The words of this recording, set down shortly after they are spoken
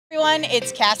everyone,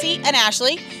 it's Cassie and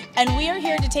Ashley, and we are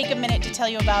here to take a minute to tell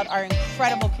you about our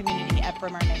incredible community at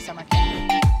Brimmer Summer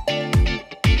Camp.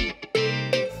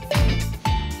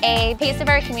 A piece of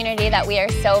our community that we are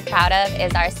so proud of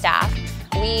is our staff.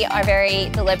 We are very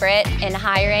deliberate in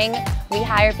hiring. We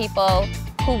hire people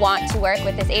who want to work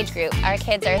with this age group. Our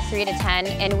kids are 3 to 10,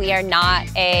 and we are not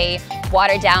a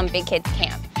watered-down big kids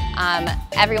camp.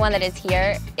 Everyone that is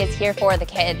here for the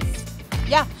kids.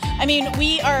 Yeah, I mean,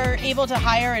 we are able to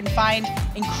hire and find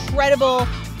incredible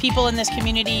people in this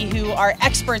community who are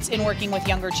experts in working with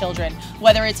younger children,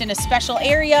 whether it's in a special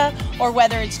area or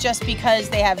whether it's just because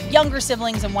they have younger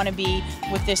siblings and want to be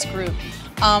with this group.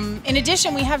 In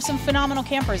addition, we have some phenomenal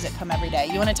campers that come every day.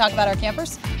 You want to talk about our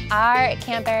campers? Our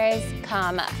campers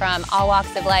come from all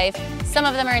walks of life. Some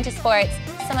of them are into sports,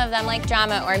 some of them like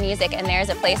drama or music, and there's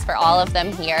a place for all of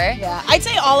them here. Yeah, I'd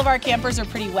say all of our campers are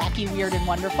pretty wacky, weird, and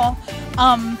wonderful.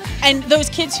 And those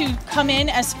kids who come in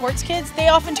as sports kids, they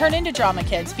often turn into drama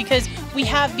kids because we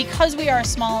are a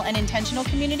small and intentional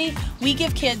community, we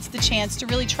give kids the chance to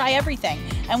really try everything.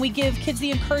 And we give kids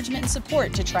the encouragement and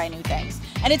support to try new things.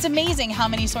 And it's amazing how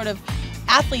many sort of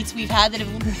athletes we've had that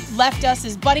have left us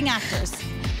as budding actors.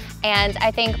 And I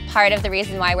think part of the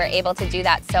reason why we're able to do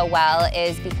that so well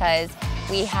is because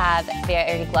we have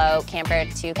very low camper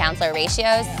to counselor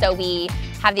ratios, so we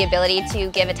have the ability to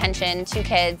give attention to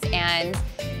kids and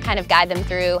kind of guide them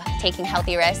through taking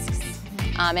healthy risks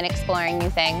and exploring new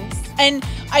things. And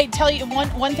I tell you,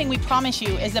 one thing we promise you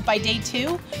is that by day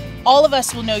 2, all of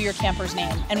us will know your camper's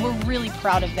name, and we're really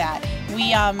proud of that.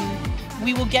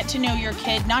 We will get to know your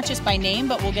kid not just by name,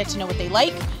 but we'll get to know what they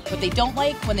like, what they don't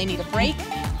like, when they need a break.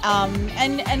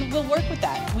 And we'll work with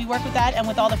that. We work with that and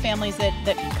with all the families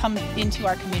that come into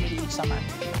our community each summer.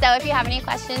 So if you have any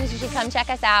questions, you should come check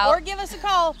us out. Or give us a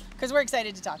call, because we're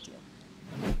excited to talk to you.